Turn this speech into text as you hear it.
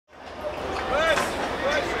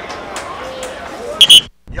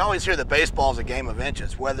always hear that baseball is a game of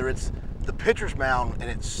inches, whether it's the pitcher's mound and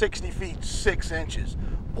it's 60 feet 6 inches,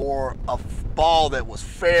 or a ball that was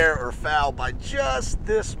fair or foul by just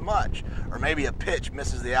this much, or maybe a pitch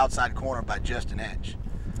misses the outside corner by just an inch.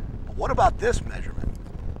 But what about this measurement?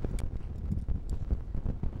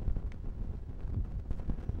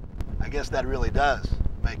 I guess that really does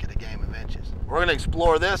make it a game of inches. We're going to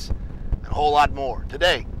explore this and a whole lot more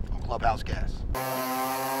today on Clubhouse Gas.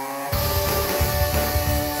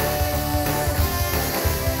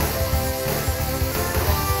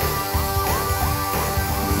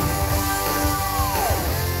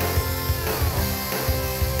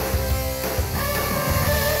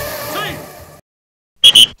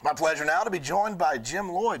 My pleasure now to be joined by Jim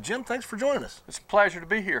Loyd. Jim, thanks for joining us. It's a pleasure to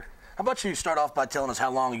be here. How about you start off by telling us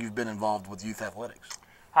how long you've been involved with youth athletics?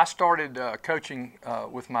 I started coaching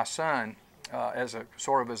with my son as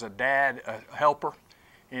a dad, a helper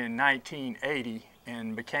in 1980,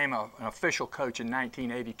 and became an official coach in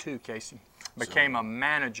 1982, Casey. Became a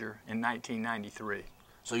manager in 1993.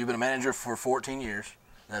 So you've been a manager for 14 years.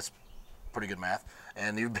 That's pretty good math.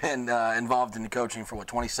 And you've been involved in coaching for, what,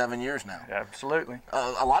 27 years now? Absolutely.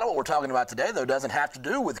 A lot of what we're talking about today, though, doesn't have to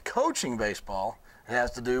do with coaching baseball. It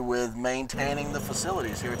has to do with maintaining the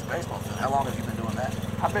facilities here at the baseball field. How long have you been doing that?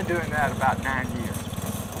 I've been doing that about 9 years.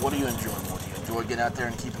 What do you enjoy more? Do you enjoy getting out there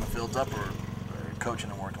and keeping the fields up, or coaching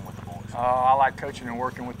and working with the boys? I like coaching and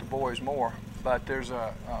working with the boys more, but there's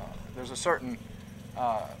a certain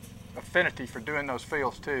affinity for doing those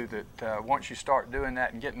fields too, that once you start doing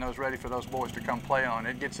that and getting those ready for those boys to come play on,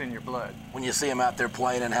 it gets in your blood. When you see them out there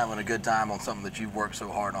playing and having a good time on something that you've worked so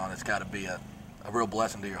hard on, it's got to be a real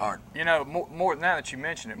blessing to your heart. You know, more now that you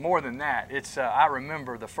mention it, more than that, it's I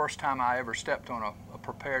remember the first time I ever stepped on a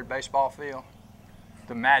prepared baseball field,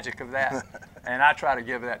 the magic of that, and I try to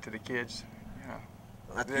give that to the kids, you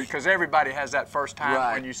know, because everybody has that first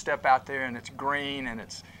time when you step out there and it's green and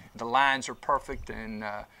the lines are perfect and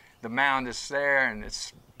the mound is there and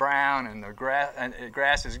it's brown and the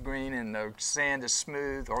grass is green and the sand is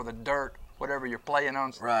smooth, or the dirt, whatever you're playing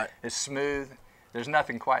on, is smooth. There's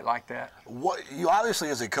nothing quite like that. You obviously,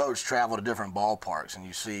 as a coach, travel to different ballparks and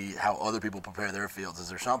you see how other people prepare their fields. Is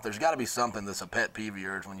there something? There's got to be something that's a pet peeve of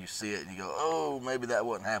yours when you see it and you go, "Oh, maybe that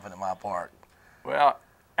wouldn't happen at my park." Well,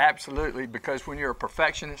 absolutely, because when you're a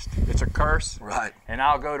perfectionist, it's a curse. Right. And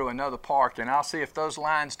I'll go to another park and I'll see if those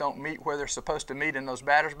lines don't meet where they're supposed to meet in those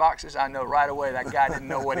batter's boxes. I know right away that guy didn't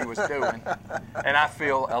know what he was doing, and I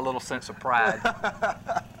feel a little sense of pride.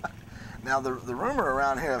 Now, the rumor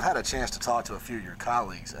around here, I've had a chance to talk to a few of your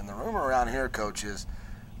colleagues, and the rumor around here, Coach, is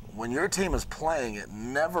when your team is playing, it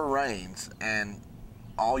never rains, and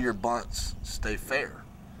all your bunts stay fair.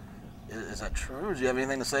 Is that true? Do you have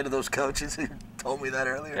anything to say to those coaches who told me that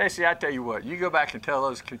earlier? Casey, I tell you what, you go back and tell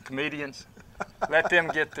those comedians, let them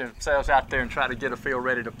get themselves out there and try to get a field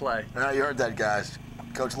ready to play. You heard that, guys.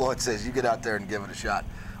 Coach Loyd says you get out there and give it a shot.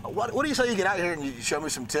 What do you say you get out here and you show me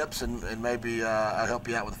some tips and maybe I'll help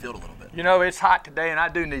you out with the field a little bit? You know, it's hot today and I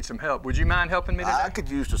do need some help. Would you mind helping me today? I could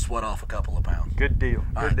use to sweat off a couple of pounds. Good deal.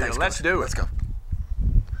 Good deal. Thanks, Let's do it. Let's go.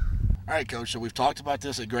 All right, Coach, so we've talked about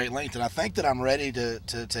this at great length, and I think that I'm ready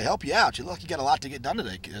to help you out. You look, you got a lot to get done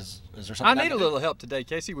today. Is there something I need a little help today,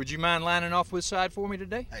 Casey. Would you mind lining off which side for me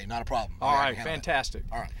today? Hey, not a problem. All right, fantastic.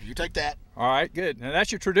 All right, you take that. All right, good. Now,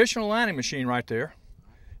 that's your traditional lining machine right there.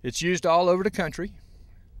 It's used all over the country.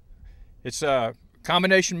 It's a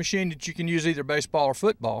combination machine that you can use either baseball or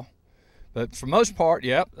football. But for most part,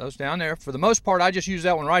 those down there. For the most part, I just use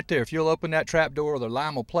that one right there. If you'll open that trap door, the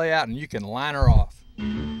line will play out and you can line her off.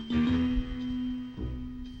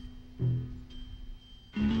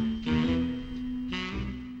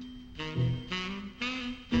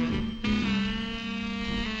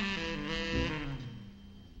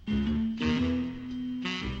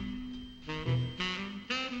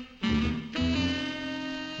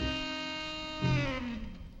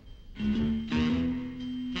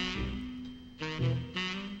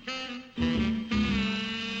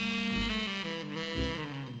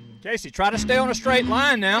 Casey, try to stay on a straight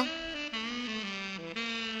line now.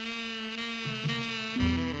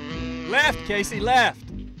 Left, Casey, left.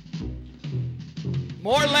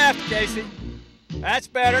 More left, Casey. That's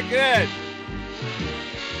better, good.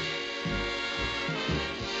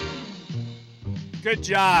 Good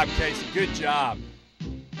job, Casey, good job.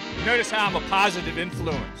 Notice how I'm a positive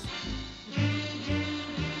influence.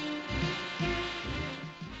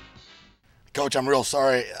 Coach, I'm real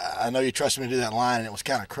sorry. I know you trusted me to do that line, and it was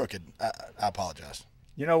kind of crooked. I apologize.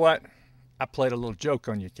 You know what? I played a little joke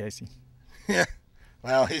on you, Casey. Yeah.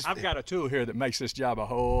 Well, I've got a tool here that makes this job a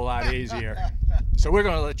whole lot easier. So we're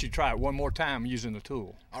going to let you try it one more time using the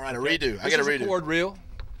tool. All right, a redo. I got a redo. This is a cord reel.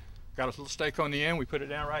 Got a little stake on the end. We put it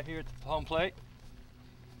down right here at the home plate.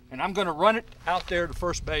 And I'm going to run it out there to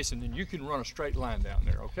first base, and then you can run a straight line down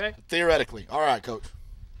there, okay? Theoretically. All right, Coach.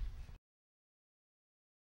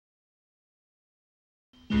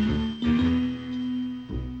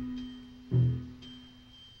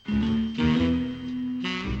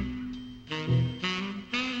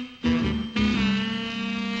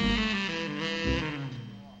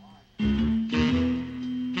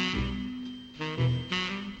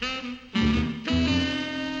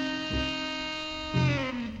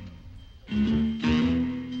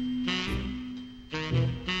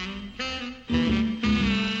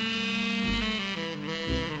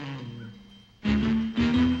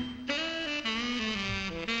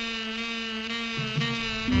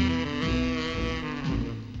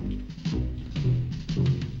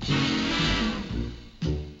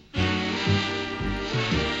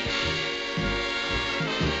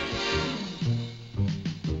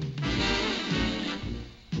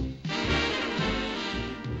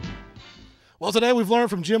 Well, today we've learned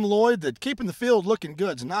from Jim Loyd that keeping the field looking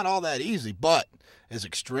good is not all that easy, but is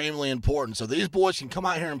extremely important. So these boys can come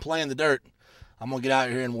out here and play in the dirt. I'm going to get out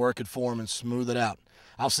here and work it for them and smooth it out.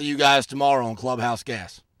 I'll see you guys tomorrow on Clubhouse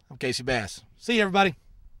Gas. I'm Casey Bass. See you, everybody.